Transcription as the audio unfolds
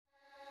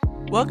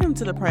Welcome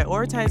to the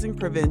Prioritizing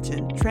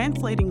Prevention,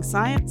 Translating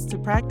Science to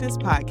Practice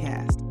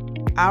podcast.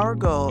 Our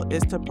goal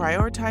is to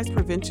prioritize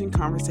prevention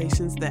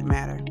conversations that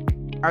matter.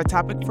 Our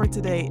topic for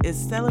today is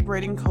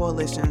celebrating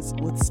coalitions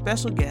with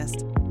special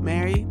guest,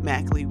 Mary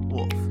Makley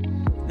Wolff.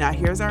 Now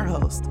here's our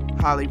host,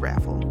 Holly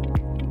Raffle.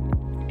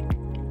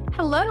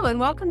 Hello, and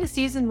welcome to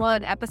Season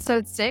 1,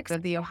 Episode 6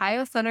 of the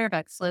Ohio Center of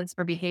Excellence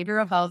for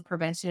Behavioral Health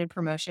Prevention and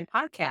Promotion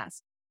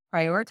podcast,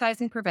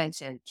 Prioritizing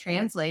Prevention,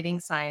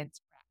 Translating Science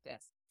to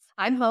Practice.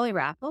 I'm Holly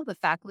Raffle, the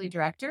Faculty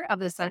Director of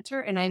the Center,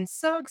 and I'm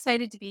so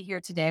excited to be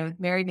here today with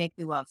Mary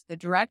Makley Wolff, the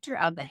Director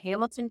of the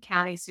Hamilton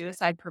County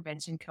Suicide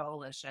Prevention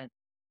Coalition.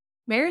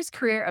 Mary's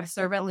career of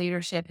servant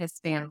leadership has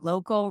spanned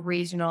local,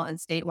 regional, and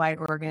statewide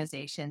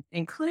organizations,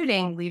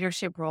 including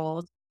leadership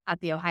roles at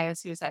the Ohio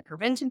Suicide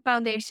Prevention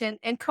Foundation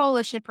and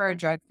Coalition for a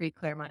Drug-Free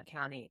Claremont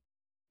County.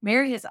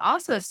 Mary has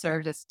also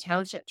served as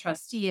township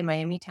trustee in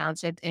Miami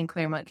Township in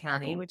Claremont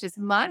County, which is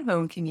my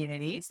home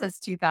community, since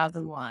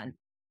 2001.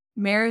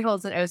 Mary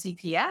holds an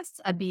OCPS,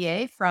 a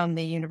BA from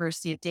the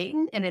University of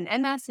Dayton, and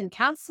an MS in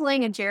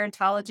Counseling and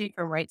Gerontology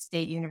from Wright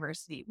State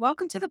University.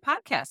 Welcome to the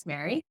podcast,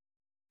 Mary.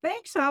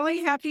 Thanks, Holly.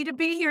 Happy to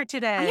be here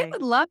today. I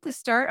would love to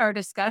start our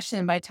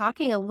discussion by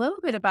talking a little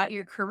bit about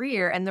your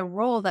career and the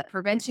role that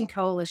prevention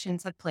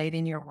coalitions have played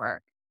in your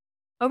work.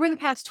 Over the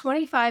past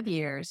 25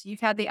 years,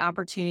 you've had the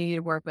opportunity to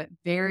work with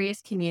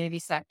various community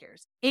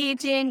sectors,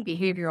 aging,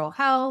 behavioral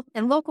health,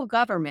 and local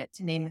government,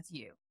 to name a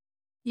few.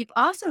 You've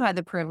also had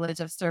the privilege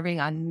of serving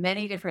on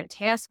many different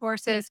task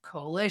forces,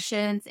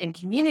 coalitions, and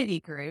community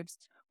groups,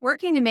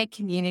 working to make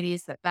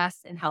communities the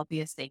best and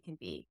healthiest they can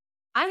be.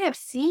 I have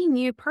seen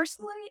you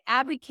personally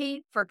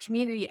advocate for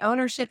community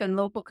ownership and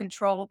local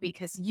control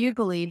because you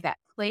believe that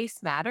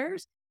place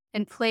matters,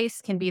 and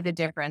place can be the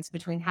difference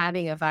between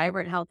having a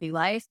vibrant, healthy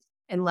life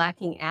and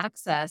lacking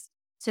access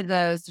to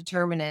those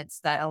determinants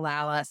that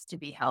allow us to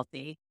be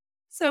healthy.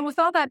 So with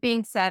all that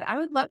being said, I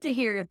would love to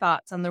hear your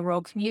thoughts on the role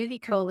community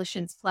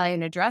coalitions play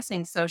in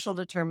addressing social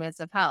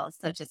determinants of health,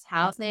 such as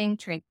housing,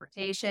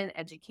 transportation,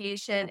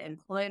 education,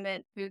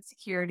 employment, food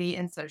security,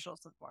 and social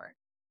support.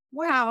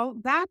 Wow,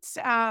 that's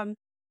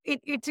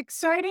it's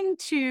exciting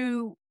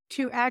to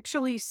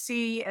actually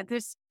see at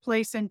this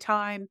place in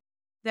time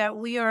that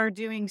we are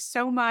doing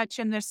so much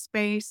in this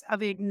space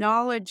of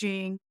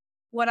acknowledging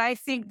what I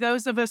think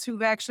those of us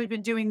who've actually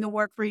been doing the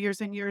work for years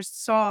and years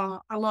saw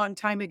a long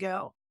time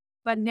ago.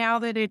 But now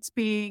that it's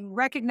being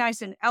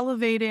recognized and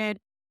elevated,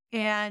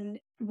 and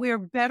we're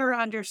better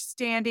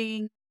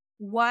understanding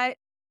what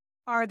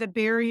are the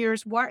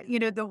barriers,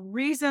 the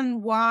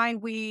reason why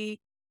we,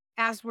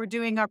 as we're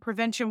doing our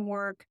prevention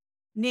work,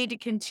 need to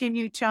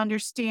continue to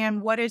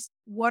understand what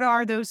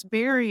are those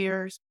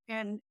barriers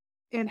and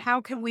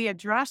how can we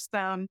address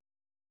them.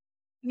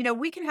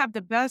 We can have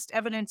the best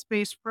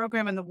evidence-based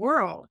program in the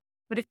world,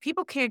 but if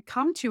people can't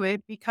come to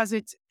it because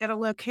it's at a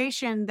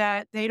location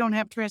that they don't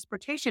have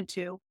transportation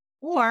to,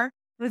 or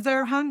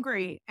they're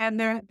hungry and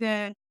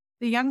the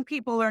young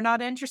people are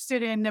not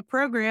interested in the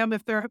program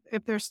if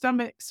their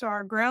stomachs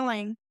are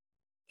growling,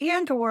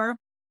 and or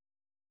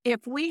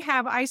if we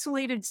have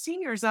isolated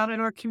seniors out in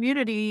our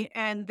community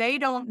and we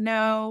don't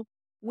know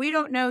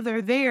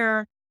they're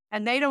there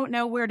and they don't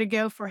know where to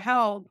go for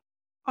help,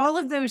 all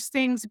of those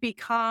things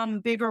become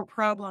bigger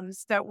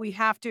problems that we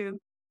have to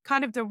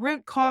the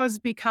root cause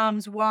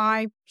becomes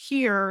why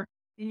here,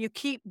 and you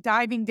keep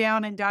diving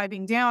down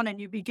and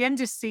you begin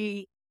to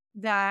see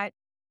that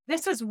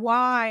this is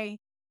why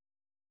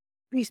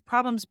these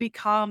problems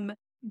become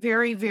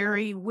very,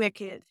 very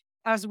wicked,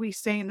 as we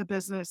say in the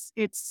business.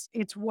 It's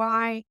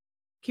why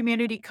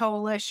community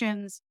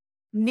coalitions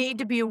need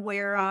to be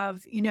aware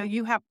of.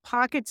 You have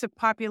pockets of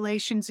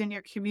populations in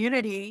your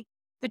community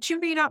that you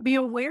may not be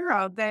aware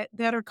of that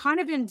are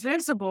kind of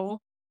invisible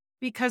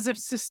because of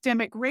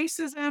systemic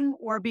racism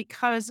or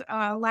because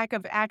lack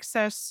of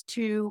access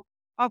to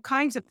all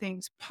kinds of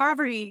things.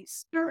 Poverty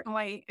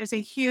certainly is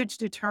a huge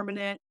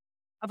determinant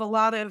of a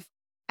lot of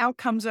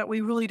outcomes that we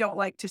really don't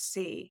like to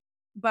see.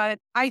 But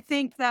I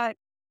think that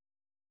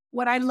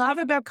what I love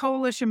about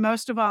Coalition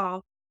most of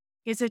all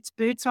is it's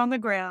boots on the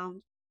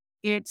ground.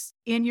 It's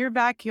in your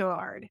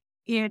backyard.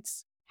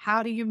 It's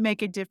how do you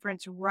make a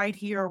difference right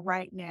here,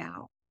 right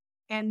now?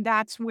 And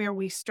that's where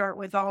we start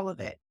with all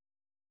of it.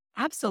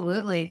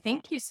 Absolutely.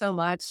 Thank you so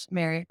much,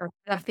 Mary, for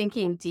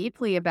thinking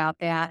deeply about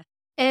that.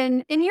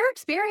 And in your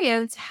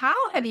experience,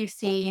 how have you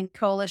seen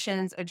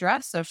coalitions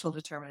address social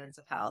determinants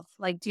of health?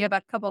 Do you have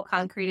a couple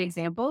concrete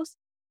examples?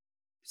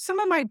 Some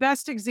of my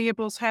best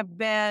examples have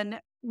been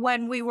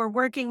when we were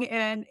working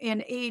in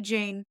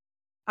aging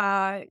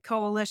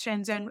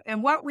coalitions.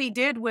 And what we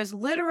did was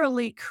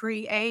literally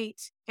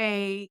create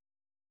a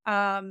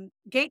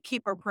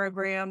gatekeeper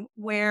program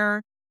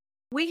where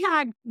we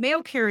had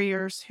mail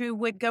carriers who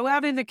would go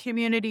out in the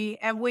community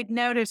and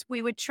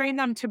we would train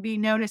them to be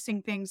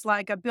noticing things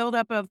like a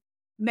buildup of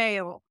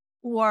mail,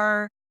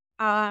 or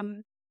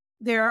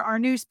there are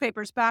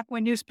newspapers, back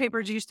when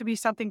newspapers used to be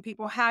something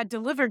people had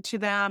delivered to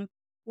them,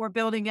 were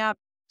building up.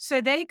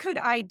 So they could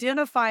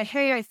identify,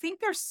 hey, I think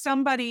there's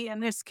somebody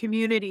in this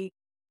community,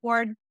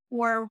 or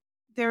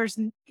there's,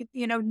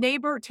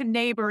 neighbor to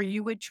neighbor,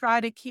 you would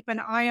try to keep an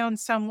eye on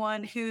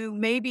someone who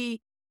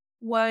maybe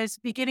was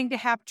beginning to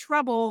have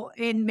trouble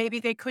and maybe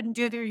they couldn't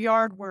do their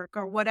yard work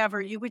or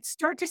whatever. You would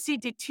start to see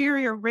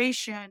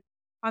deterioration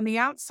on the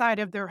outside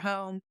of their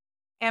home.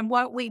 And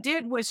what we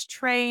did was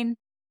train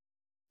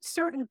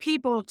certain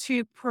people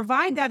to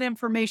provide that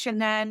information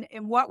then.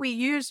 And what we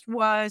used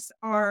was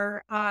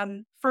our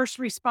first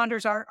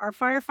responders, our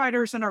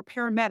firefighters and our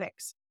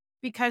paramedics,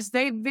 because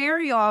they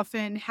very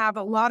often have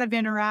a lot of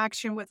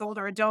interaction with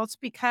older adults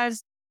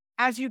because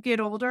as you get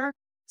older,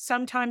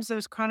 sometimes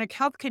those chronic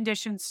health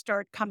conditions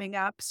start coming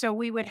up. So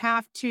we would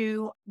have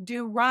to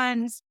do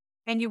runs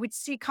and you would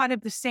see kind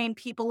of the same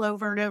people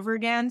over and over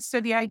again. So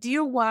the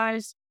idea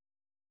was,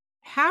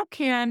 how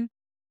can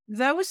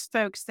those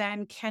folks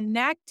then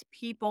connect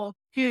people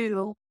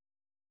to,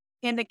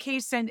 in the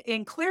case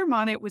in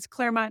Claremont, it was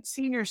Claremont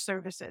Senior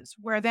Services,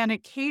 where then a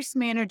case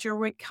manager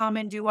would come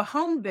and do a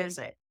home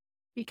visit.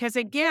 Because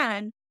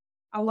again,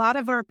 a lot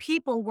of our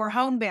people were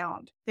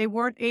homebound. They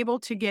weren't able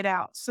to get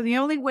out. So the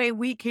only way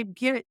we could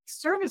get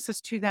services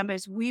to them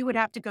is we would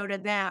have to go to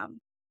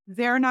them.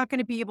 They're not going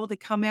to be able to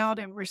come out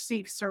and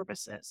receive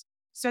services.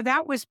 So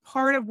that was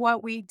part of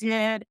what we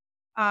did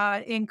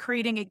in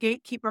creating a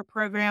gatekeeper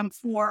program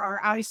for our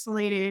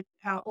isolated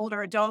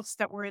older adults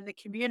that were in the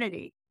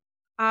community.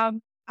 I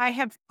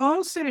have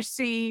also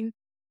seen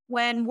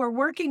when we're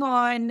working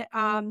on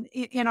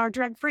in our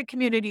drug-free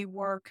community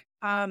work,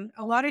 a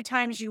lot of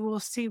times you will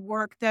see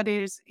work that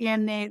is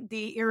in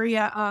the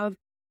area of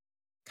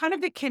kind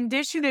of the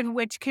condition in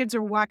which kids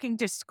are walking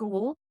to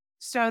school.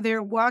 So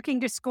they're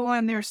walking to school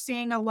and they're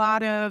seeing a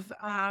lot of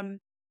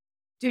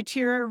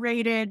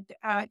deteriorated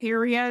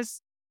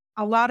areas,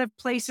 a lot of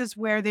places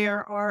where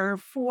there are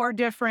 4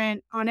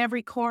 different, on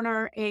every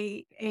corner,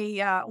 a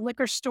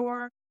liquor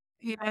store.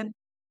 And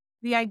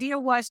the idea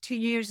was to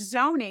use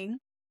zoning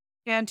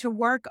and to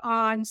work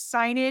on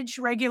signage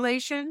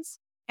regulations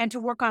and to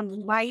work on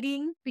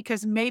lighting,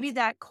 because maybe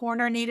that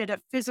corner needed a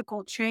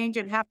physical change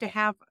and have to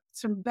have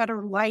some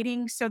better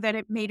lighting so that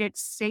it made it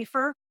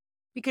safer.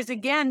 Because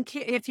again,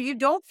 if you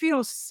don't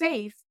feel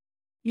safe,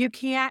 you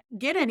can't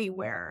get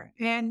anywhere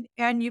and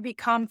you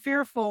become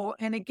fearful.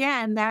 And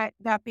again,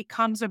 that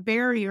becomes a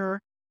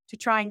barrier to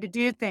trying to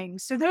do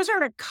things. So those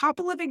are a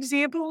couple of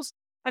examples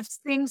of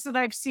things that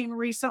I've seen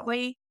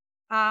recently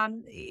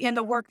in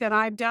the work that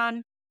I've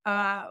done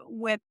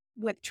with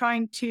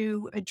trying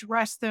to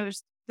address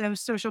those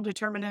social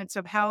determinants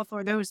of health,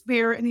 or those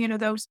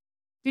those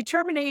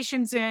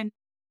determinations in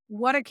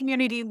what a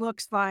community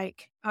looks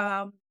like.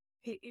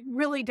 It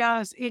really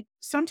does.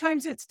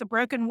 Sometimes it's the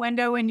broken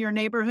window in your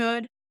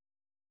neighborhood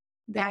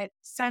that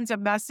sends a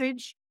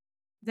message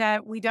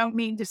that we don't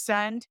mean to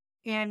send.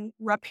 And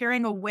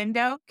repairing a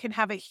window can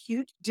have a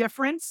huge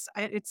difference.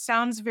 It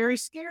sounds very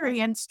scary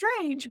and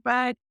strange,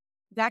 but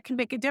that can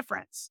make a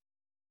difference.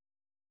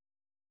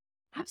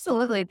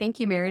 Absolutely. Thank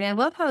you, Mary. And I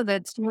love how the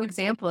 2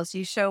 examples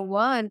you show.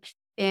 One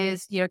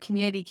is,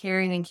 community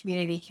caring and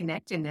community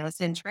connectedness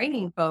and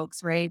training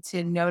folks, right,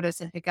 to notice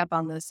and pick up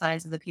on those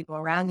signs of the people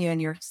around you.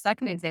 And your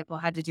second example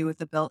had to do with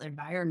the built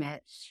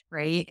environment,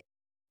 right?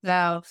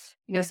 So,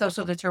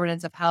 social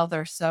determinants of health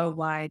are so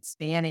wide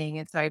spanning.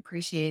 And so I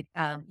appreciate,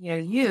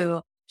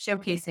 you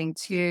showcasing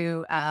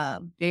 2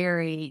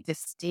 very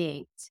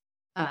distinct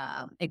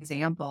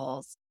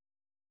examples.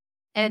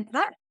 And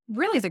that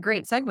really is a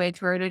great segue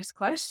to our next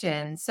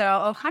question.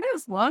 So, how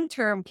does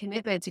long-term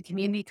commitment to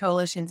community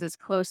coalitions is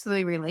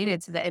closely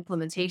related to the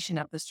implementation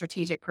of the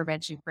Strategic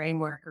Prevention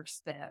Framework, or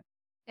STIF?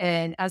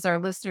 And as our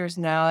listeners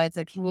know, it's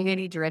a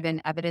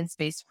community-driven,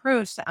 evidence-based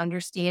approach to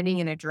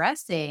understanding and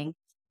addressing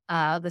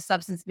the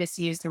substance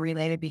misuse and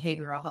related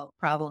behavioral health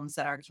problems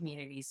that our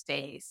communities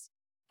face.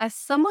 As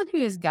someone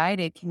who has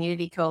guided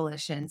community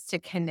coalitions to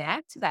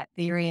connect that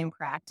theory and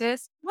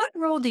practice, what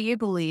role do you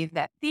believe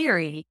that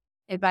theory,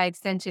 and by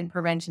extension,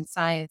 prevention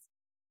science,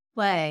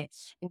 play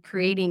in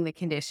creating the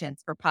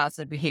conditions for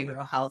positive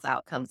behavioral health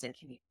outcomes in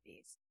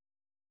communities?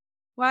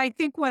 Well, I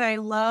think what I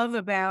love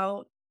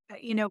about,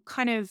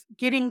 kind of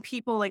getting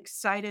people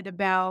excited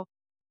about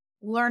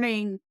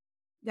learning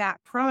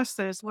that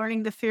process,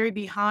 learning the theory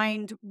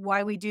behind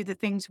why we do the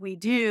things we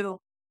do,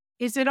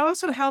 is it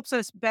also helps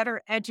us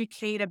better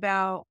educate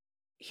about,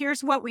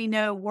 here's what we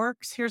know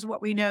works, here's what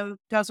we know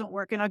doesn't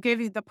work. And I'll give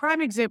you the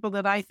prime example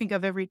that I think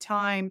of every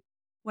time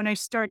when I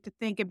start to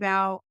think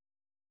about,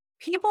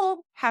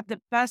 people have the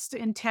best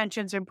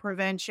intentions in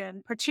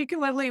prevention,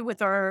 particularly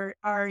with our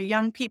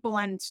young people.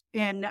 And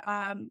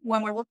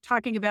when we're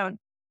talking about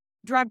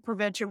drug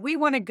prevention, we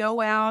want to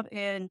go out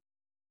and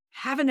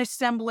have an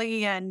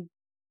assembly and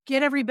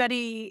get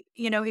everybody,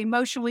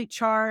 emotionally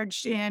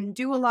charged and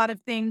do a lot of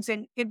things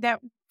and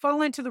that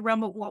fall into the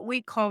realm of what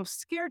we call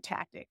scare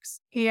tactics.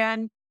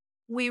 And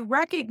we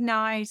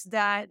recognize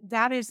that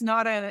that is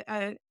not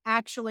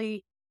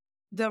actually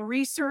the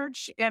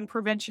research and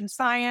prevention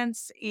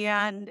science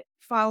and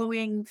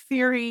following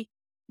theory.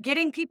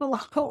 Getting people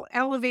all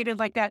elevated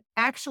like that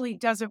actually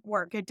doesn't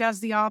work. It does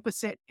the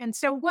opposite. And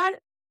so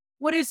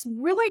what is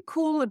really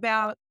cool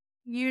about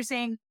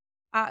using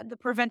the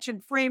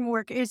prevention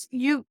framework is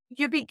you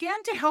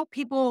begin to help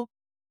people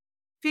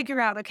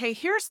figure out, okay,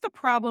 here's the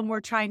problem we're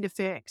trying to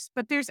fix,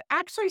 but there's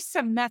actually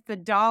some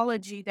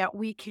methodology that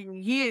we can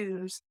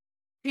use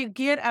to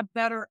get a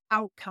better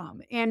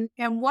outcome. And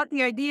what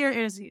the idea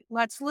is,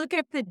 let's look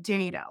at the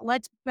data.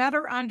 Let's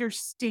better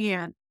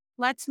understand.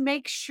 Let's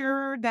make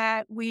sure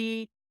that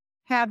we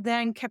have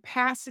then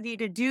capacity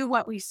to do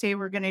what we say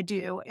we're going to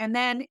do. And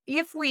then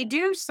if we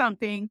do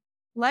something,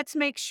 let's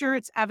make sure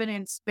it's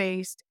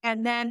evidence-based.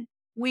 And then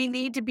we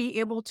need to be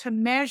able to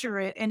measure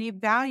it and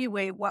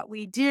evaluate what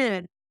we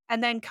did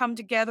and then come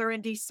together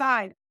and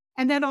decide.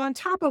 And then on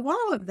top of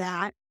all of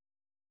that,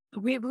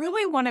 we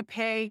really want to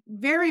pay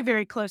very,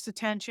 very close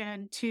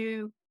attention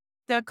to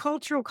the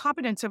cultural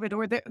competence of it,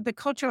 or the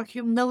cultural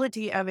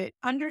humility of it,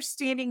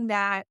 understanding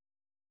that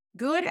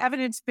good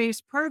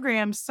evidence-based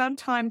programs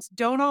sometimes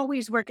don't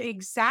always work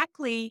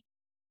exactly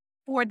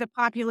for the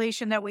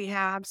population that we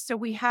have. So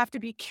we have to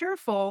be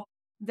careful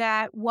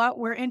that what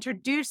we're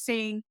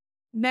introducing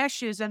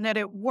meshes and that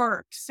it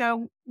works.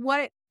 So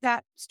what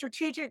that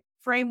strategic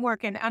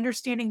framework and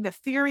understanding the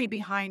theory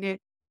behind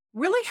it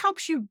really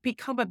helps you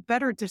become a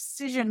better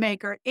decision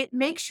maker. It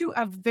makes you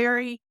a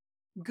very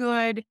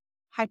good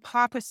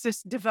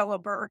hypothesis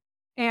developer.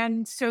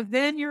 And so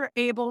then you're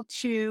able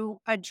to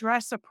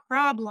address a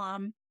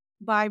problem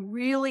by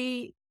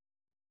really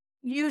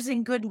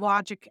using good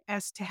logic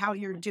as to how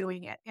you're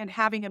doing it and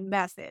having a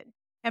method.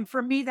 And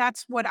for me,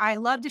 that's what I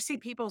love to see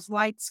people's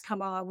lights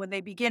come on when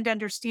they begin to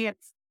understand.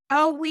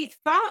 Oh, we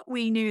thought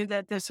we knew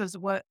that this was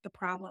what the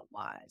problem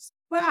was,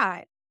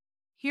 but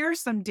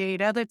here's some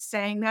data that's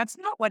saying that's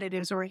not what it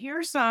is, or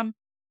here's some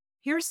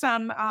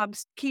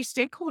key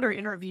stakeholder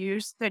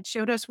interviews that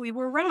showed us we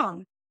were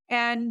wrong,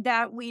 and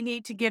that we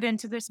need to get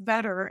into this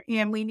better,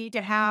 and we need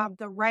to have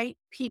the right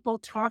people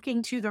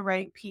talking to the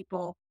right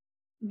people.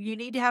 You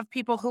need to have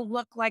people who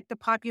look like the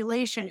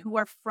population, who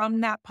are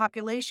from that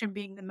population,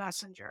 being the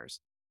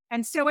messengers.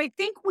 And so I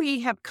think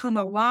we have come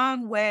a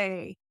long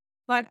way,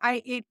 but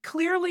it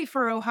clearly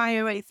for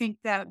Ohio, I think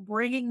that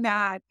bringing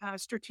that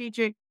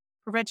strategic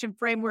prevention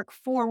framework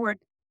forward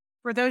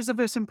for those of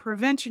us in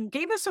prevention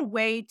gave us a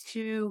way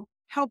to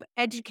help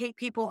educate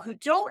people who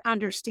don't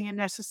understand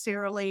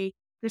necessarily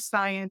the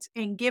science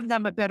and give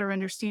them a better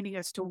understanding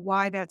as to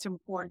why that's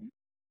important.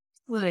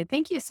 Absolutely.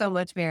 Thank you so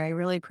much, Mary. I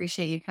really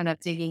appreciate you kind of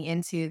digging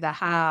into the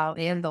how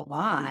and the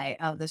why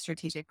of the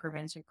strategic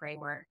prevention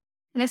framework.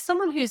 And as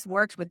someone who's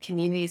worked with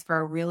communities for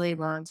a really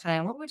long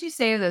time, what would you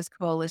say to those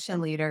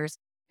coalition leaders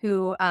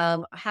who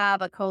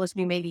have a coalition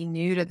who may be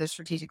new to the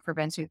strategic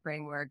prevention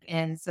framework?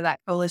 And so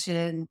that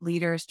coalition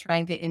leader is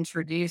trying to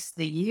introduce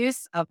the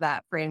use of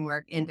that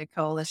framework into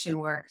coalition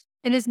work,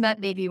 and is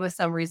met maybe with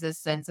some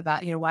resistance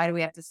about, why do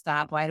we have to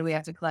stop? Why do we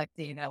have to collect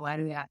data? Why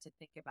do we have to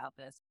think about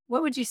this?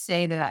 What would you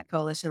say to that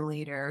coalition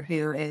leader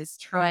who is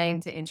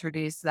trying to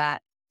introduce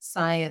that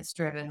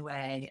science-driven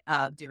way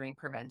of doing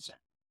prevention?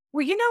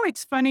 Well,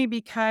 it's funny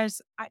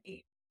because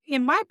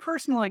in my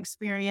personal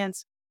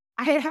experience,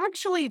 I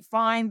actually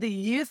find the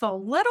youth a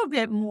little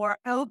bit more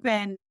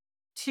open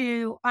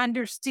to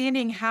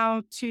understanding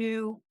how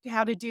to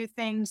do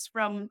things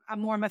from a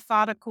more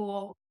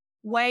methodical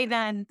way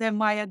than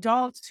my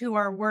adults who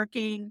are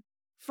working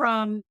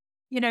from,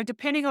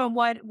 depending on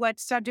what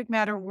subject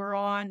matter we're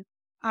on.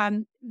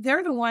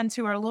 They're the ones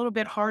who are a little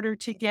bit harder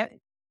to get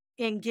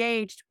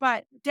engaged,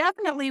 but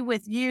definitely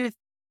with youth,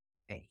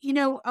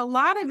 a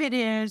lot of it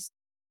is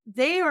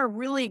they are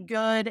really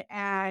good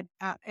at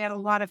a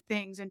lot of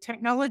things, and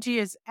technology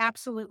is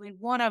absolutely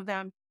one of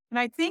them. And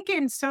I think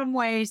in some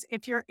ways,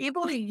 if you're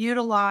able to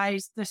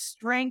utilize the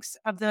strengths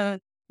of the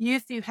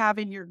youth you have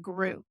in your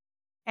group,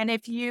 and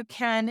if you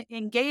can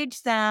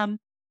engage them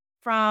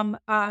from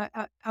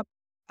a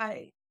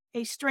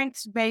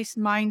strengths-based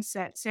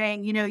mindset,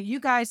 saying, you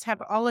guys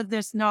have all of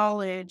this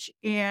knowledge,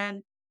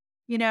 and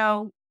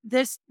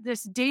this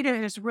data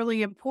is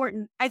really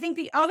important. I think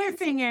the other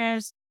thing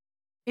is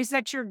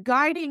that you're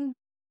guiding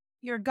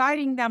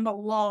them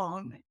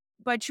along,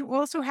 but you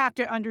also have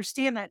to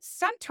understand that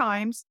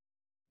sometimes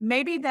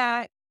maybe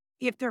that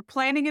if they're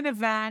planning an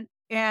event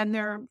and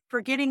they're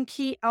forgetting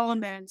key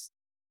elements,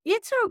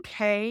 it's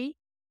okay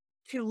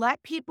to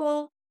let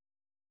people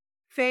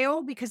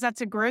fail, because that's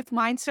a growth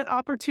mindset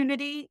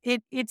opportunity.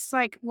 It's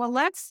like, well,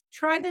 let's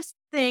try this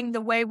thing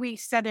the way we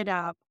set it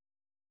up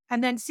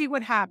and then see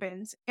what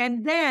happens.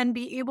 And then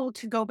be able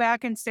to go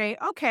back and say,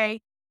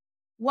 okay,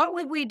 what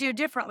would we do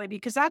differently?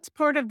 Because that's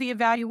part of the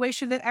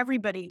evaluation that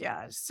everybody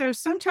does. So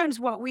sometimes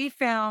what we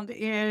found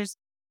is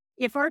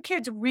if our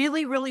kids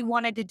really, really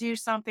wanted to do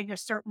something a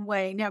certain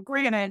way, now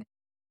granted,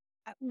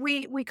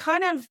 we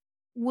kind of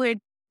would,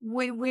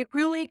 we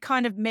really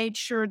kind of made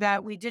sure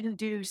that we didn't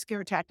do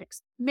scare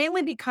tactics,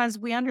 mainly because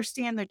we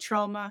understand the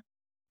trauma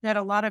that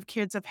a lot of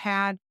kids have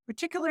had,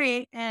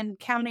 particularly in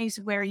counties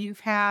where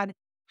you've had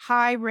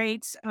high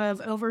rates of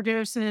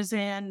overdoses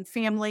and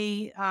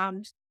family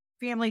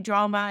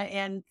drama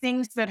and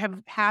things that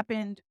have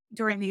happened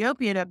during the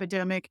opiate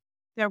epidemic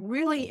that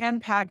really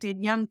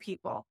impacted young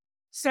people.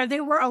 So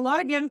there were a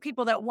lot of young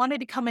people that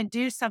wanted to come and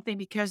do something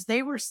because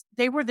they were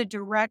the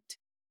direct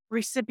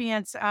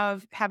recipients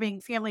of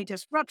having family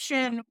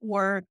disruption,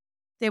 or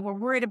they were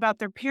worried about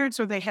their parents,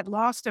 or they had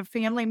lost a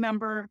family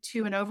member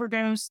to an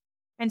overdose.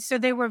 And so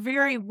they were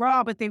very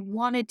raw, but they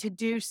wanted to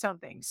do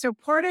something. So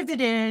part of it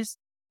is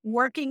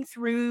working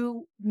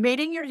through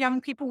meeting your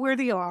young people where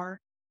they are,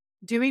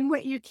 doing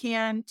what you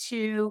can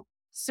to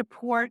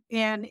support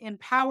and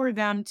empower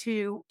them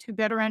to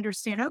better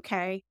understand,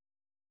 okay,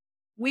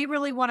 we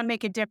really want to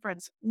make a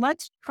difference.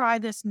 Let's try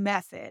this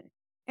method.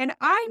 And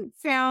I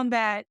found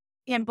that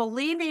in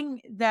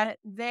believing that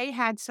they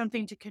had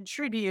something to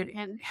contribute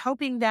and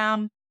helping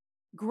them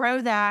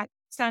grow that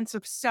sense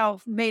of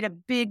self made a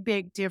big,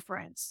 big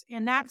difference.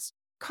 And that's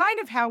kind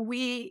of how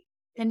we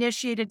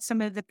initiated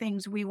some of the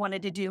things we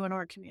wanted to do in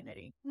our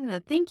community. Yeah,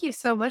 thank you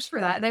so much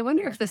for that. And I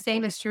wonder if the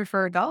same is true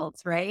for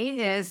adults, right?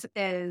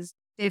 Is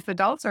if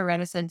adults are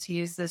reticent to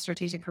use the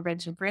strategic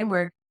prevention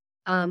framework,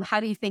 how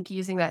do you think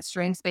using that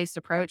strengths-based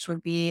approach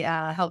would be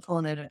helpful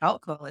in an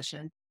adult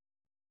coalition?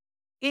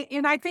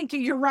 And I think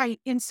you're right.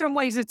 In some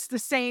ways, it's the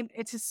same.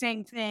 It's the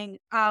same thing.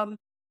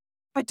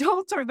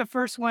 Adults are the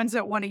first ones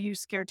that want to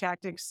use scare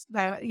tactics.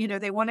 That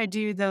they want to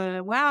do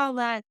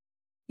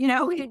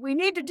we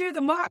need to do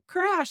the mock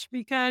crash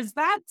because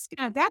that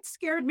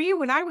scared me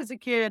when I was a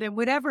kid and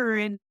whatever.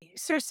 And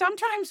so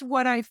sometimes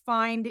what I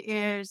find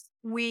is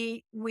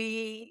we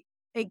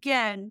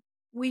again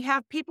we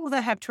have people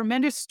that have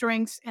tremendous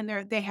strengths and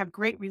they have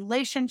great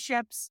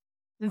relationships.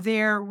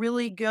 They're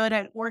really good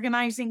at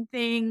organizing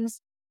things.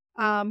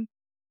 Um,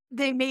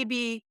 they may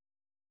be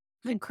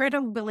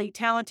incredibly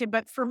talented,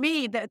 but for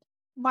me, that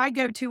my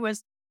go-to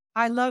is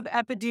I love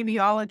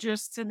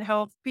epidemiologists and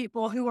health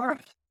people who are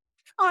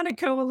on a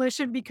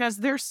coalition because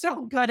they're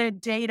so good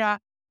at data.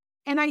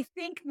 And I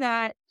think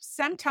that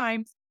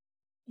sometimes,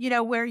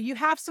 where you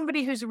have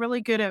somebody who's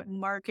really good at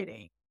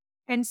marketing.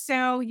 And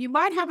so you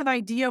might have an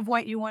idea of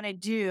what you want to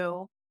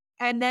do,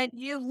 and then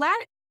you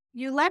let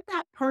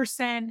that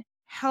person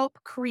help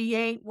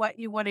create what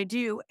you want to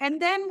do.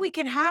 And then we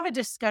can have a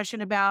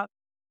discussion about,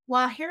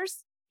 well,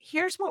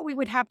 here's what we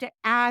would have to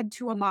add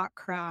to a mock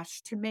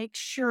crash to make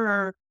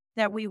sure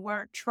that we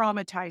weren't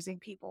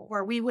traumatizing people,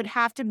 or we would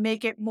have to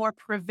make it more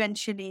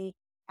prevention-y,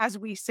 as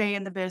we say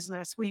in the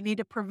business. We need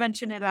to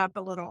prevention it up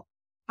a little.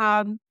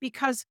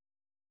 Because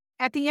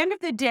at the end of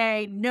the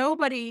day,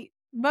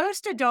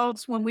 most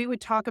adults, when we would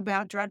talk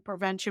about drug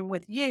prevention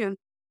with youth,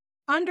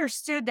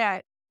 understood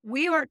that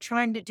we are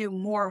trying to do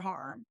more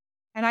harm.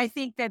 And I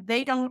think that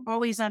they don't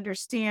always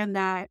understand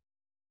that,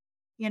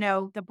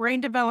 the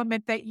brain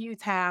development that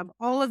youth have,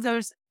 all of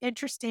those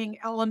interesting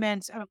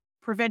elements of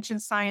prevention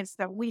science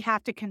that we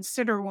have to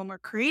consider when we're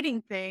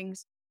creating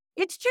things,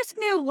 it's just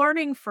new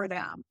learning for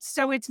them.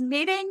 So it's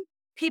meeting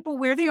people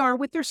where they are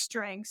with their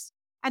strengths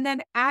and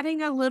then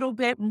adding a little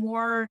bit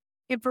more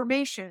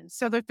information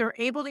so that they're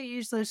able to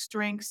use those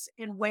strengths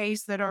in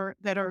ways that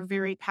are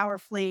very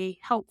powerfully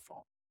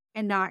helpful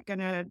and not going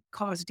to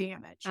cause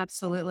damage.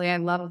 Absolutely. I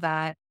love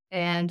that.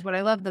 And what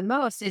I love the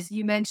most is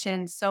you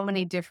mentioned so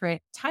many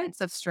different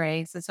types of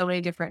strengths and so many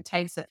different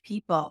types of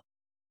people.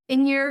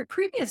 In your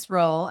previous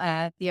role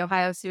at the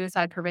Ohio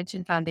Suicide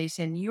Prevention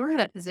Foundation, you were in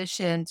a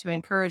position to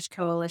encourage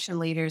coalition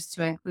leaders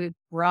to include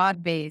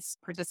broad-based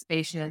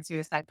participation in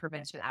suicide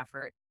prevention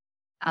efforts.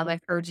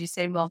 I've heard you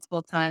say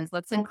multiple times,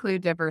 let's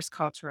include diverse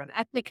cultural and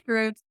ethnic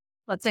groups.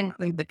 Let's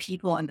include the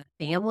people and the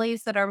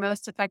families that are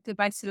most affected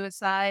by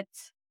suicide.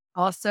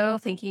 Also,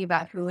 thinking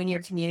about who in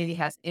your community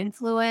has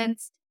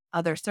influence,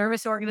 other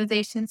service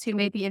organizations who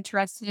may be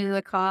interested in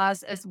the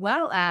cause, as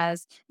well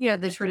as,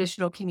 the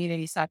traditional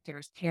community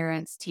sectors,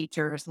 parents,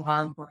 teachers,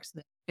 law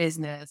enforcement,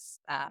 business,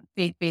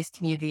 faith-based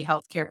community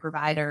healthcare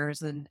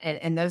providers,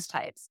 and those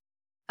types.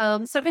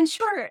 So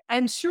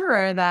I'm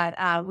sure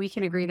that we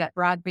can agree that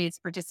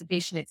broad-based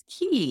participation is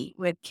key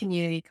with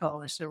community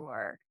coalition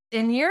work.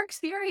 In your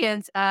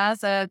experience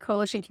as a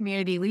coalition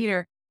community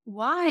leader,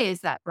 why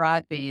is that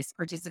broad-based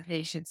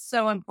participation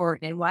so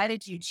important, and why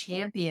did you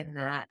champion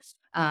that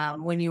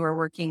when you were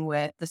working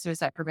with the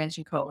suicide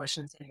prevention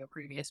coalitions in your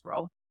previous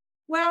role?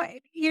 Well,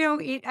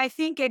 I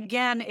think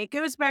again, it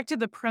goes back to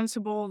the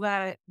principle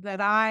that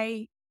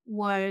I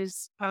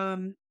was,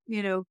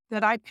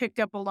 that I picked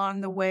up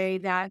along the way,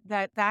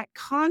 that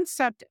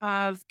concept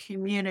of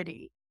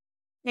community.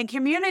 And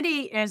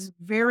community is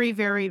very,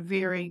 very,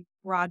 very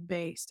broad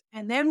based.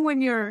 And then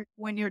when you're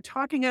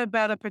talking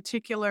about a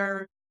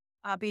particular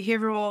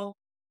behavioral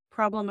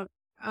problem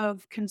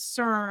of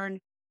concern,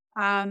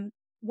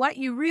 what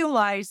you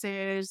realize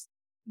is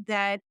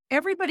that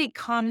everybody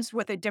comes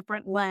with a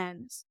different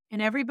lens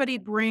and everybody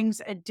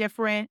brings a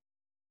different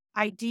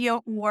idea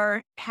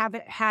or have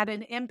it had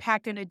an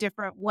impact in a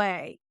different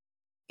way.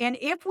 And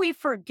if we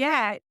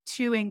forget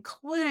to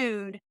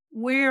include,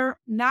 we're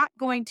not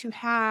going to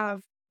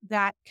have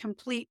that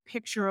complete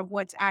picture of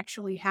what's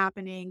actually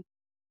happening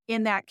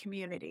in that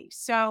community.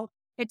 So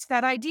it's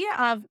that idea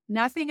of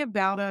nothing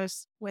about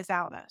us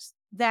without us,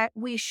 that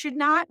we should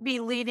not be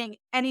leaving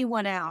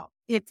anyone out.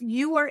 If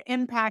you are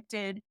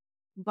impacted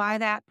by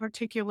that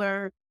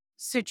particular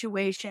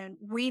situation,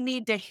 we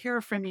need to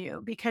hear from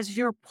you because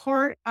you're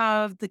part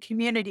of the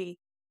community.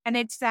 And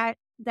it's that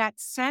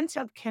sense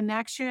of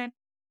connection.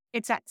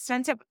 It's that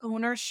sense of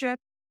ownership.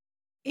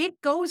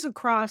 It goes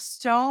across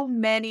so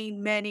many,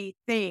 many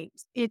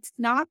things. It's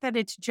not that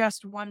it's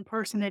just one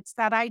person. It's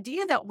that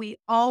idea that we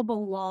all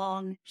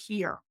belong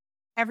here.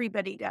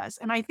 Everybody does.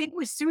 And I think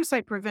with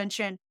suicide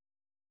prevention,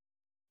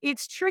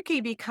 it's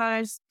tricky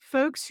because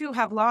folks who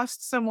have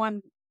lost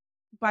someone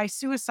by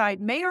suicide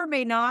may or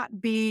may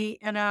not be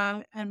in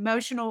an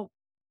emotional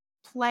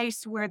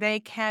place where they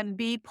can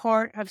be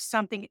part of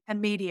something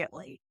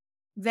immediately.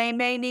 They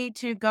may need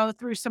to go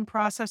through some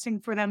processing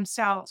for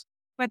themselves,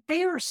 but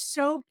they are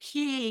so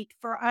key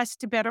for us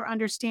to better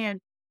understand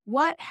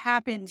what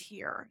happened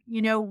here.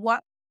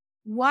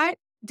 What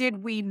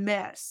did we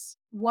miss?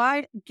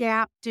 What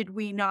gap did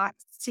we not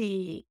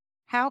see?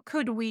 How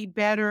could we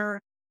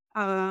better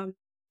um,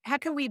 how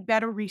can we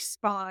better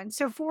respond?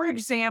 So, for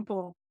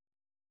example,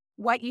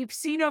 what you've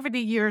seen over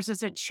the years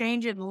is a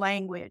change in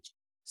language.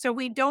 So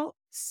we don't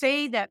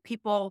say that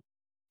people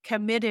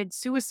committed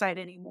suicide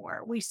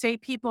anymore. We say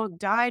people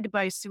died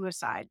by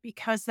suicide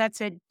because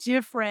that's it's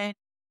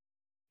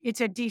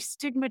a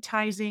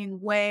destigmatizing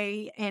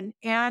way. And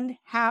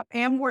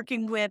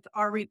working with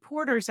our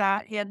reporters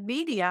out in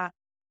media,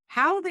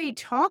 how they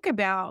talk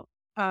about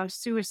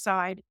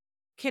suicide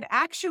could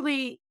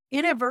actually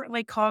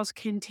inadvertently cause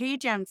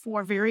contagion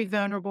for very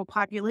vulnerable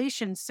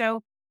populations.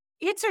 So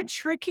it's a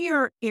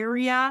trickier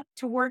area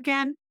to work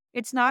in.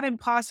 It's not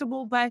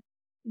impossible, but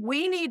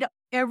we need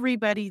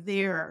everybody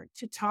there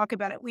to talk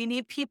about it. We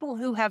need people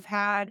who have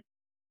had,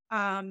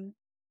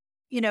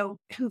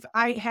 who've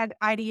had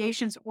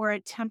ideations or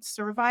attempt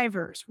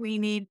survivors. We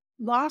need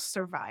loss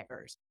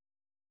survivors.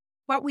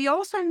 But we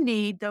also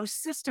need those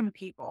system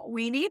people.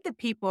 We need the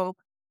people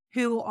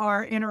who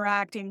are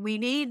interacting. We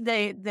need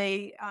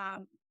the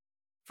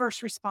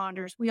first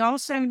responders. We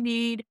also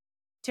need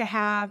to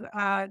have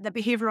the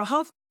behavioral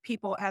health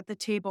people at the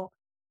table.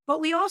 But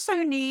we also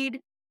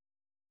need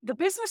the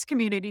business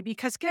community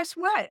because guess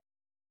what?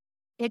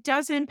 It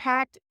does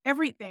impact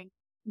everything.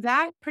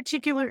 That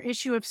particular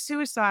issue of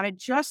suicide,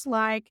 just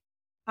like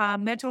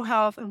mental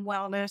health and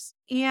wellness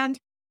and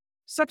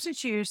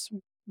substance use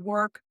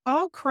work,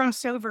 all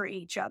cross over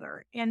each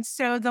other. And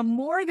so the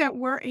more that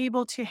we're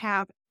able to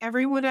have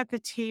everyone at the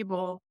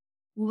table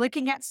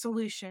looking at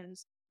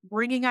solutions,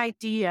 bringing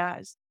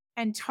ideas,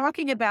 and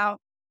talking about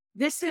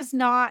this is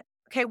not,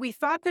 okay, we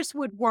thought this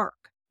would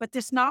work, but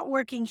this not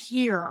working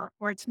here,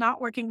 or it's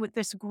not working with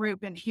this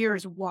group, and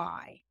here's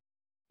why.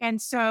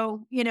 And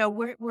so,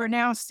 we're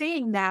now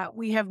seeing that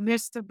we have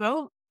missed the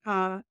boat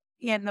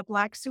in the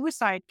Black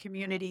suicide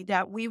community,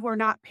 that we were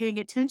not paying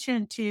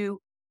attention to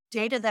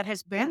data that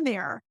has been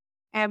there,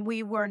 and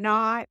we were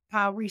not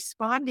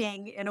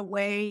responding in a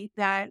way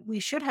that we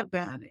should have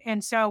been.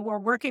 And so we're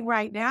working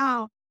right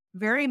now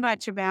very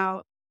much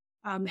about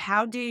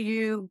how do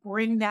you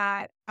bring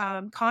that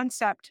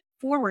concept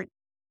forward.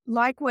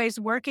 Likewise,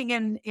 working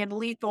in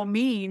lethal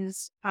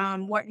means,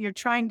 what you're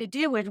trying to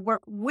do is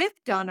work with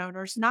gun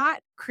owners,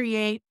 not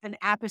create an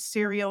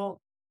adversarial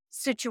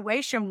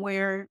situation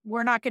where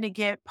we're not going to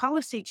get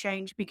policy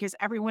change because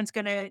everyone's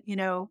going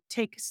to,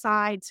 take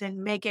sides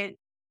and make it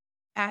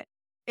at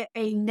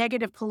a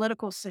negative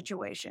political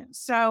situation.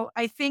 So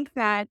I think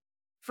that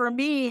for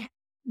me,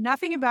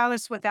 nothing about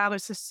us without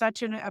us is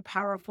such a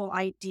powerful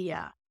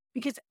idea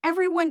because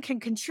everyone can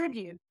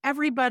contribute.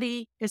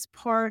 Everybody is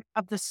part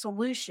of the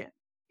solution.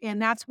 And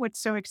that's what's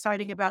so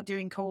exciting about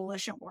doing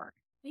coalition work.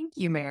 Thank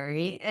you,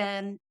 Mary.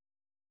 And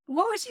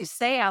what would you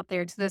say out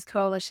there to those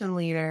coalition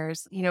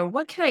leaders?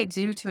 What can I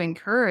do to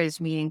encourage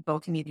meaningful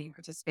community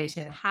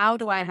participation? How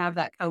do I have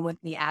that come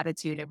with the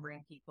attitude and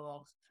bring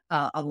people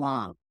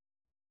along?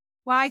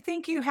 Well, I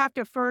think you have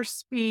to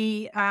first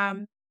be,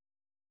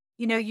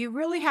 you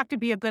really have to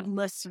be a good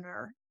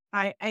listener.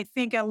 I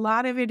think a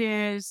lot of it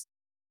is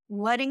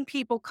letting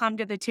people come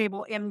to the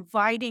table,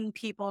 inviting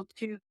people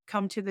to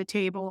come to the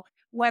table,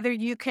 whether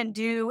you can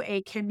do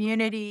a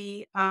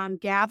community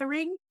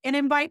gathering and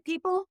invite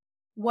people,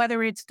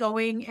 whether it's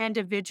going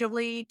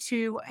individually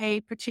to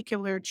a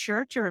particular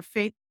church or a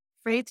faith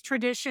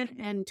tradition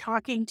and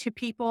talking to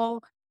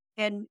people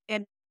and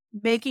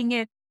making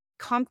it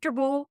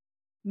comfortable.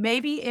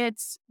 Maybe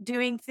it's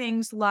doing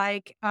things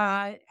like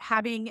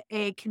having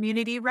a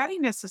community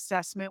readiness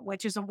assessment,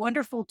 which is a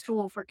wonderful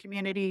tool for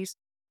communities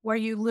where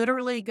you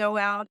literally go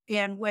out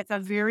and with a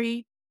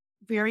very,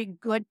 very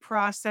good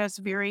process,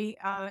 very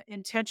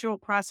intentional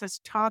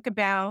process, talk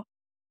about,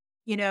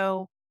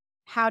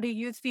 how do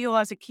you feel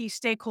as a key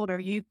stakeholder?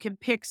 You can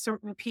pick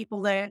certain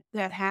people that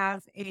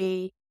have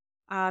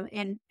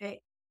an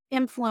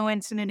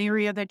influence in an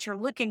area that you're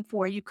looking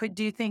for. You could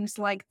do things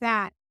like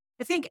that.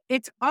 I think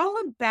it's all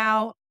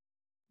about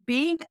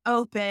being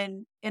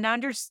open and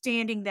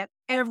understanding that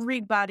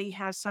everybody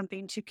has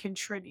something to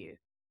contribute.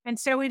 And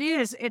so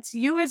it's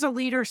you as a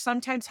leader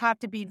sometimes have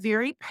to be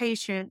very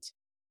patient.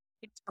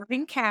 It's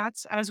herding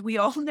cats, as we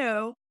all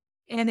know,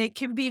 and it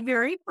can be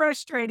very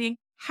frustrating.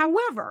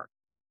 However,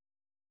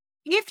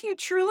 if you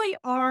truly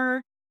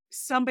are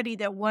somebody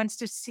that wants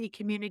to see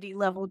community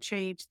level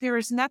change, there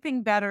is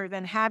nothing better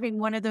than having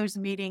one of those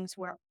meetings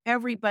where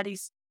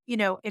everybody's,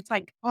 it's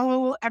like,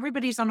 oh,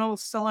 everybody's on all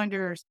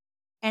cylinders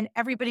and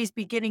everybody's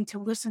beginning to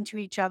listen to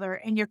each other.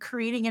 And you're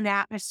creating an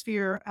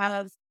atmosphere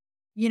of,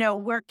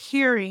 we're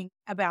caring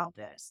about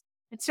this.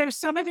 And so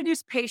some of it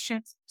is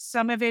patience,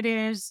 some of it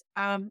is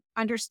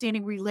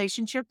understanding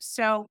relationships.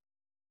 So,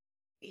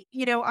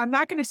 I'm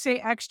not going to say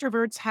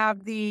extroverts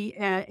have the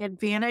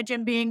advantage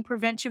in being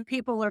prevention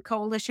people or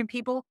coalition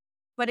people,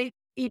 but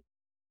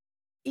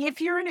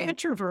if you're an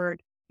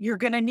introvert, you're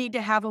going to need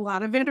to have a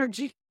lot of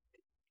energy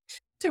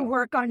to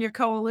work on your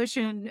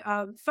coalition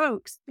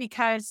folks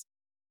because,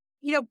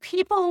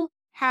 people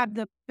have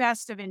the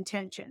best of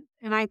intention.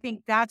 And I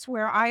think that's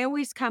where I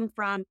always come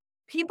from.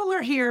 People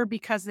are here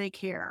because they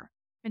care.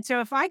 And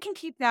so if I can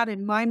keep that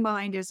in my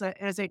mind as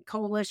a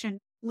coalition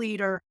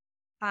leader,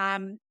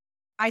 um,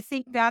 I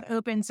think that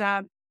opens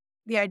up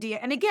the idea.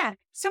 And again,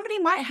 somebody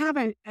might have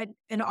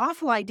an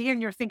awful idea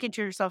and you're thinking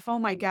to yourself, oh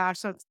my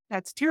gosh,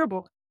 that's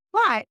terrible.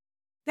 But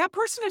that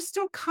person is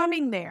still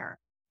coming there.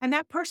 And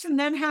that person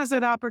then has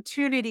an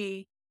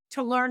opportunity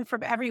to learn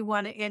from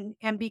everyone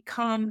and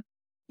become,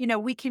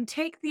 we can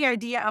take the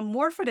idea and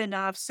morph it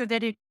enough so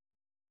that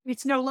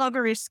it's no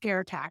longer a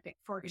scare tactic,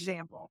 for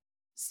example.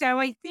 So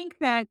I think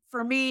that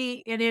for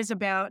me, it is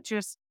about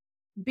just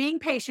being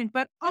patient,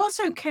 but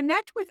also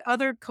connect with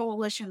other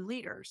coalition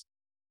leaders.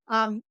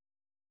 Um,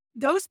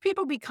 those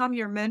people become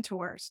your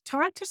mentors.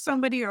 Talk to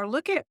somebody or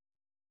look at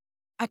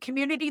a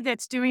community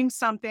that's doing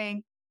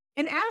something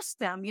and ask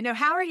them,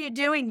 how are you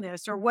doing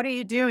this? Or what are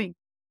you doing?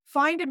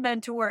 Find a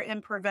mentor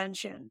in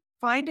prevention,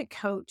 find a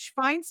coach,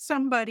 find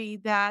somebody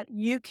that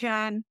you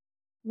can,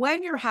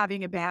 when you're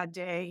having a bad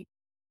day,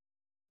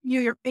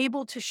 you're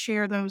able to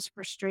share those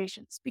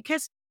frustrations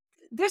because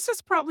this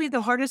is probably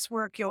the hardest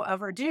work you'll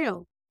ever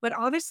do. But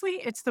honestly,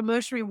 it's the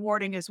most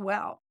rewarding as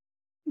well.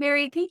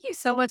 Mary, thank you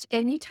so much.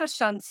 And you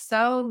touched on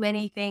so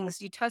many things.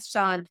 You touched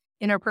on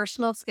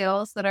interpersonal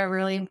skills that are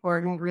really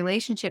important,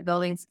 relationship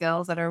building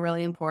skills that are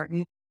really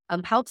important,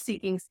 help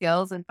seeking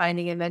skills and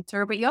finding a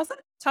mentor. But you also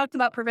talked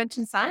about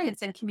prevention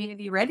science and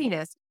community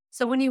readiness.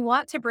 So when you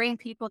want to bring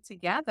people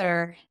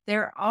together,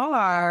 there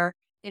are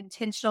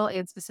intentional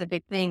and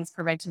specific things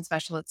prevention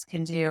specialists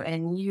can do.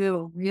 And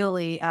you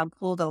really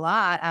pulled a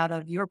lot out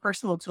of your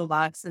personal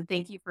toolbox. And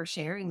thank you for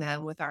sharing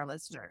them with our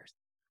listeners.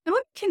 I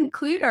want to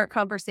conclude our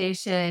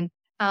conversation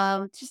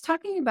just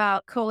talking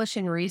about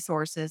coalition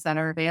resources that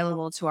are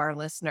available to our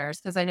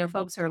listeners, because I know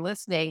folks who are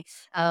listening,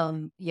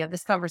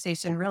 this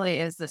conversation really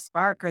is the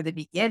spark or the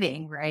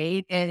beginning,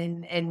 right?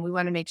 And we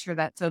want to make sure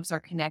that folks are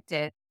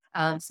connected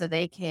so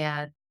they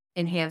can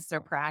enhance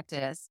their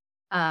practice.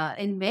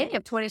 In May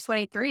of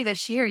 2023,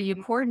 this year, you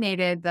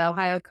coordinated the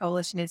Ohio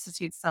Coalition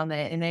Institute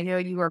Summit, and I know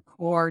you were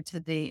core to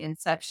the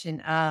inception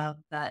of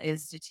the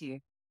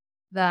Institute.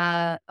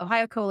 The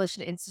Ohio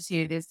Coalition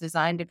Institute is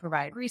designed to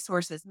provide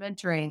resources,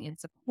 mentoring, and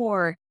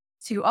support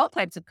to all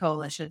types of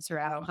coalitions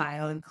throughout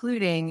Ohio,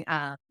 including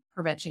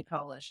Prevention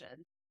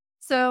Coalition.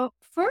 So,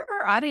 for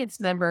our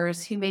audience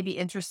members who may be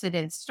interested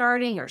in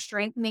starting or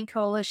strengthening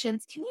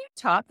coalitions, can you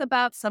talk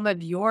about some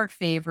of your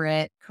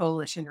favorite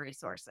coalition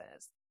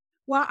resources?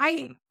 Well,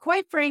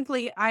 quite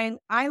frankly,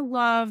 I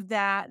love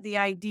that the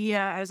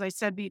idea, as I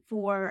said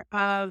before,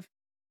 of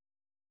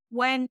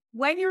when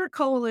you're a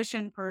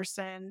coalition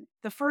person,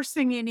 the first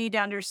thing you need to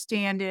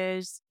understand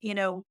is,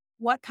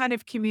 what kind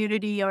of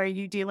community are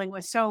you dealing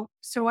with? So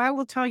I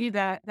will tell you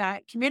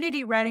that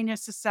community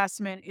readiness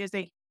assessment is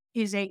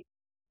a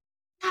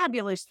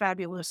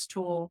fabulous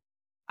tool.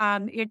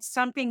 It's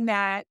something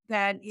that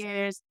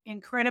is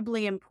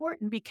incredibly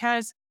important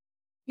because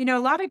a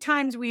lot of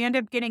times we end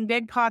up getting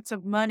big pots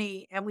of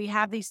money and we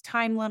have these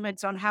time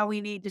limits on how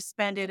we need to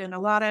spend it. And a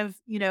lot of,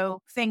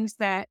 things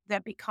that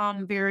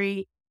become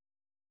very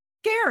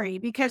scary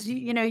because,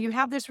 you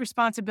have this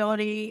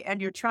responsibility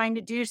and you're trying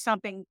to do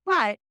something.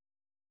 But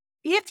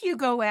if you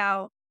go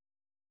out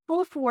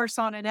full force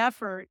on an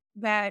effort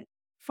that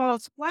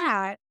falls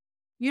flat,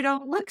 you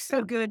don't look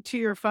so good to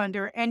your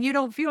funder and you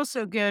don't feel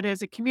so good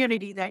as a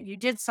community that you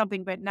did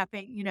something, but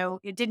nothing,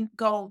 it didn't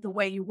go the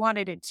way you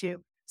wanted it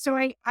to. So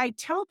I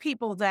tell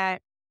people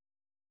that,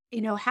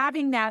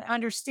 having that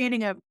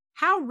understanding of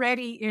how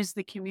ready is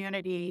the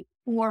community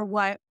for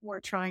what we're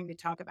trying to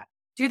talk about.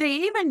 Do they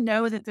even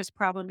know that this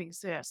problem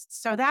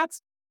exists? So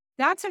that's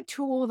a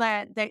tool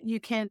that you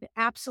can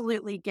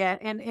absolutely get.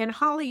 And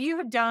Holly, you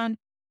have done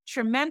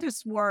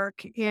tremendous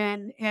work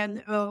and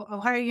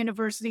Ohio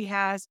University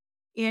has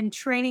in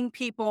training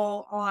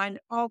people on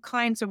all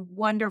kinds of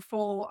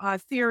wonderful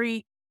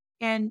theory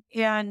and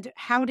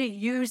how to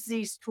use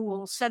these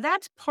tools. So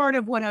that's part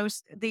of what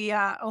the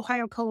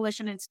Ohio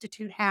Coalition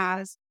Institute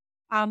has.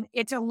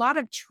 It's a lot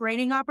of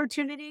training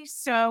opportunities.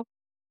 So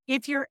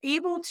if you're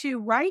able to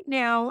right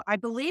now, I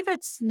believe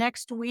it's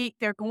next week,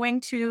 they're going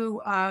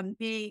to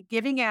be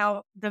giving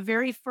out the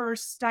very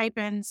first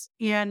stipends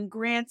and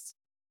grants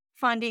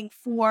funding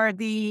for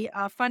the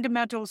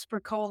fundamentals for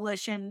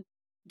coalition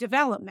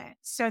development.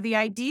 So the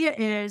idea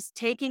is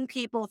taking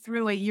people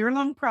through a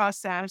year-long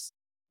process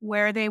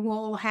where they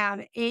will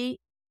have 8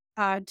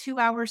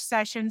 2-hour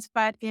sessions,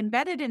 but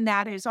embedded in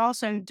that is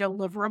also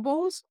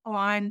deliverables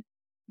on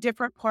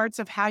different parts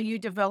of how you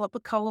develop a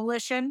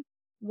coalition.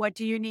 What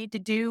do you need to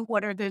do?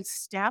 What are the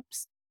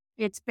steps?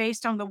 It's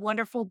based on the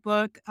wonderful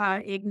book,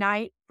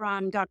 Ignite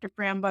from Dr.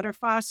 Fran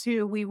Butterfoss,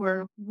 who we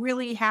were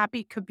really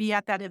happy could be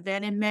at that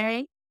event in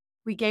May.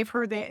 We gave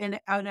her an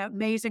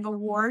amazing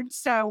award.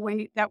 So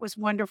that was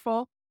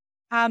wonderful.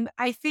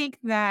 I think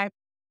that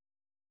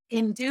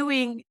in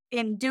doing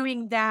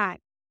that,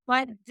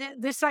 but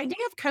this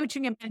idea of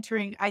coaching and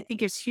mentoring, I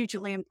think, is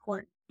hugely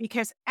important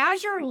because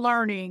as you're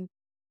learning,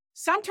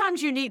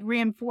 sometimes you need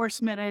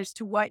reinforcement as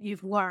to what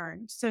you've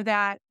learned so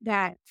that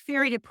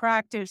theory to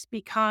practice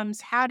becomes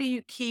how do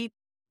you keep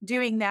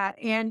doing that?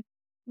 And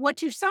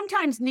what you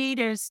sometimes need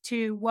is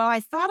well,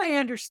 I thought I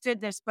understood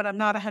this, but I'm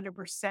not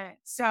 100%.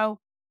 So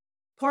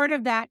part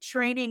of that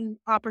training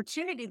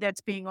opportunity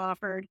that's being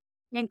offered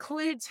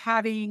includes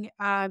having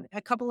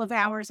a couple of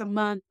hours a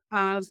month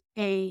of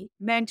a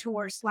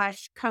mentor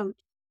 / coach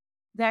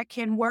that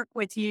can work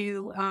with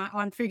you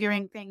on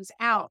figuring things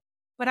out.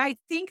 But I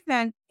think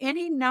that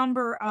any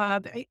number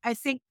of, I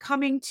think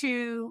coming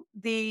to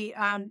the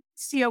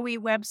COE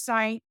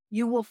website,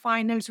 you will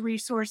find those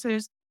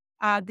resources.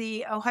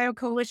 The Ohio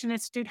Coalition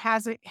Institute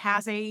has a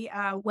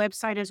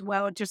website as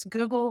well. Just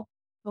Google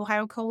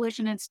Ohio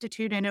Coalition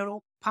Institute and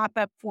it'll pop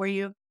up for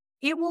you.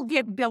 It will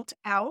get built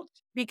out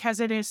because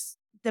it is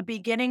the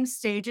beginning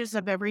stages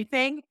of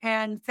everything.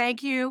 And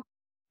thank you.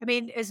 I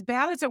mean, as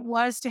bad as it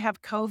was to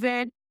have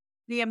COVID,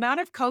 the amount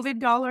of COVID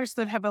dollars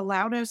that have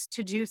allowed us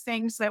to do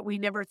things that we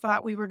never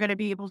thought we were going to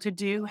be able to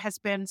do has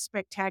been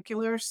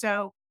spectacular.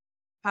 So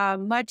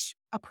much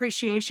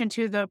appreciation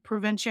to the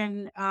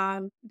prevention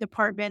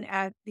department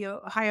at the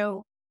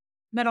Ohio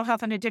Mental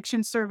Health and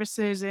Addiction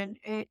Services.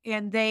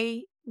 And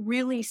they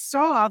really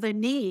saw the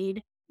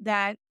need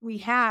that we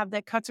have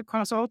that cuts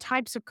across all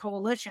types of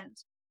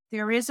coalitions.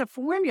 There is a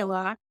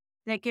formula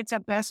that gets a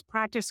best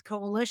practice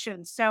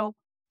coalition. So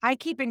I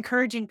keep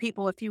encouraging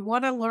people, if you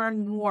want to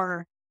learn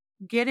more,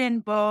 get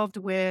involved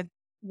with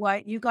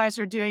what you guys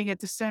are doing at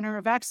the Center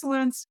of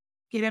Excellence.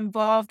 Get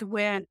involved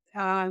with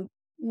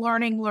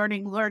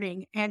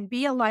learning, and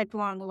be a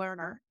lifelong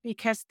learner,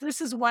 because this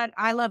is what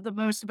I love the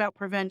most about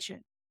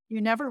prevention.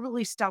 You never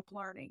really stop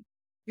learning.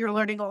 You're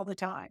learning all the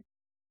time.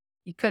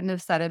 You couldn't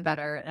have said it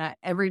better.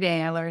 Every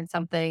day I learned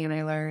something, and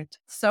I learned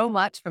so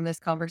much from this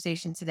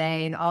conversation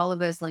today. And all of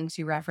those links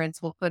you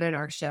referenced, we'll put in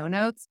our show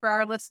notes for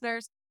our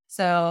listeners.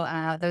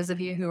 So those of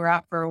you who are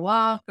out for a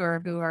walk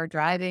or who are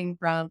driving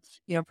from,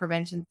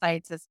 prevention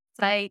site to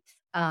site,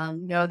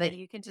 know that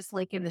you can just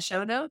link in the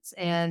show notes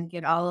and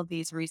get all of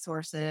these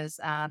resources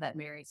that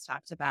Mary's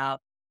talked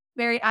about.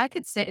 Mary, I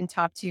could sit and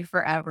talk to you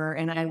forever,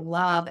 and I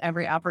love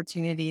every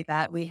opportunity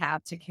that we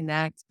have to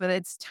connect, but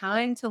it's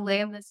time to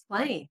land this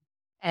plane.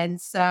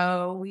 And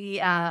so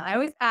I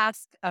always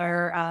ask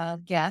our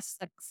guests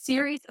a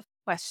series of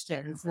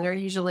questions. They're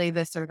usually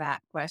this or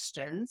that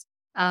questions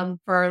for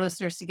our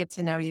listeners to get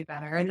to know you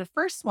better. And the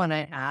first one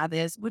I have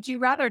is, would you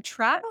rather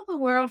travel the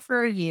world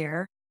for a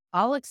year,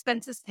 all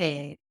expenses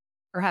paid,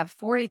 or have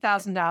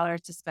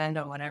 $40,000 to spend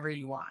on whatever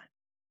you want?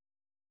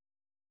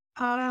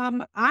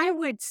 I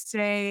would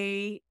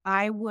say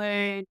I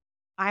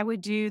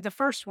would do the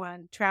first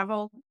one,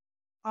 travel,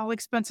 all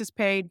expenses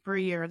paid for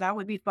a year. That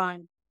would be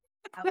fun.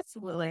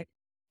 Absolutely.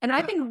 And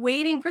I've been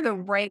waiting for the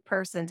right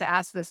person to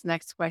ask this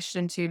next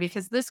question too,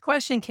 because this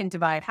question can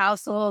divide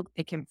household.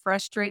 It can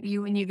frustrate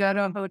you when you go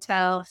to a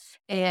hotel.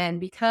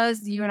 And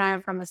because you and I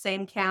are from the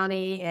same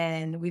county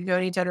and we've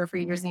known each other for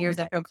years and years,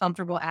 I feel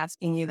comfortable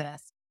asking you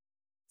this.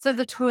 So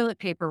the toilet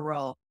paper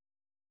roll,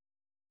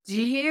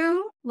 do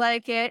you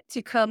like it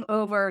to come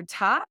over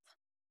top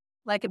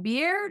like a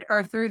beard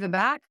or through the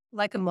back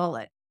like a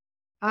mullet?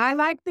 I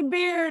like the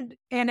beard.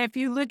 And if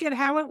you look at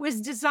how it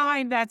was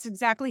designed, that's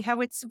exactly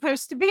how it's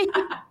supposed to be.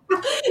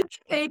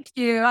 Thank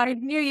you. I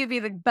knew you'd be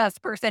the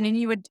best person and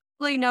you would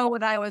really know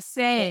what I was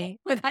saying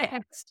when I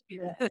asked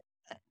you this.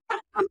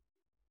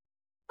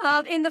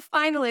 And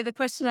finally, the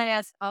question I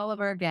ask all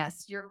of our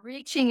guests, you're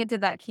reaching into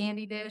that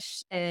candy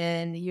dish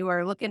and you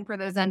are looking for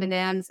those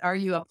M&Ms. Are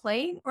you a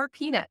plain or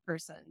peanut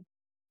person?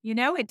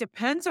 It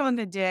depends on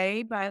the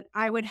day, but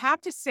I would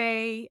have to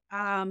say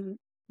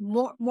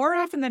more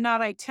often than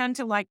not, I tend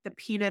to like the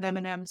peanut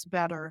M&Ms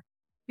better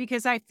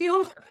because I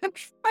feel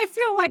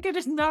like it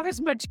is not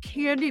as much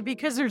candy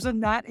because there's a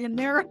nut in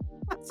there.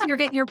 So you're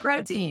getting your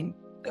protein.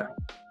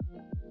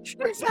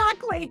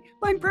 Exactly.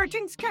 My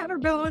protein's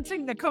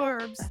counterbalancing the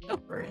carbs.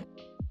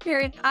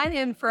 Mary, I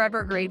am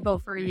forever grateful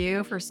for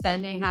you for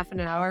spending half an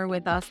hour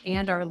with us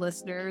and our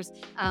listeners.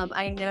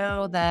 I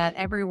know that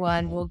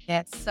everyone will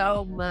get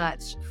so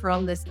much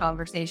from this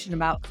conversation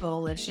about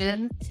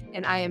coalition,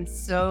 and I am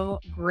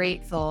so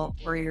grateful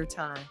for your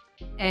time.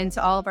 And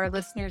to all of our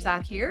listeners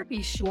out here,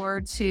 be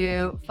sure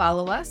to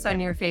follow us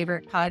on your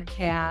favorite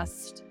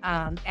podcast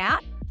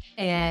app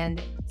and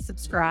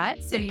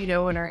subscribe so you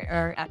know when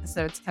our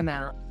episodes come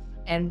out.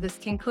 And this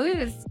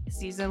concludes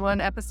Season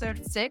 1,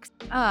 Episode 6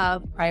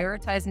 of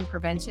Prioritizing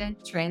Prevention,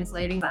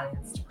 Translating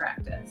Science to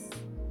Practice.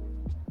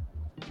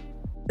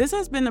 This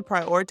has been the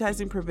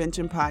Prioritizing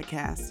Prevention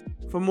podcast.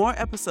 For more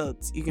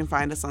episodes, you can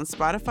find us on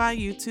Spotify,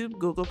 YouTube,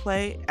 Google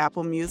Play,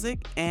 Apple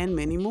Music, and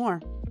many more.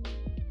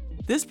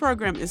 This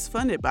program is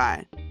funded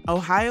by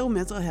Ohio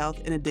Mental Health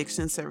and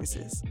Addiction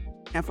Services.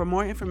 And for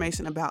more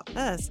information about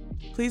us,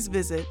 please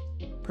visit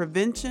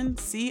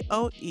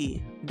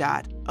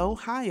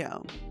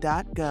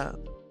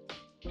preventioncoe.ohio.gov.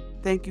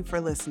 Thank you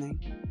for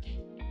listening.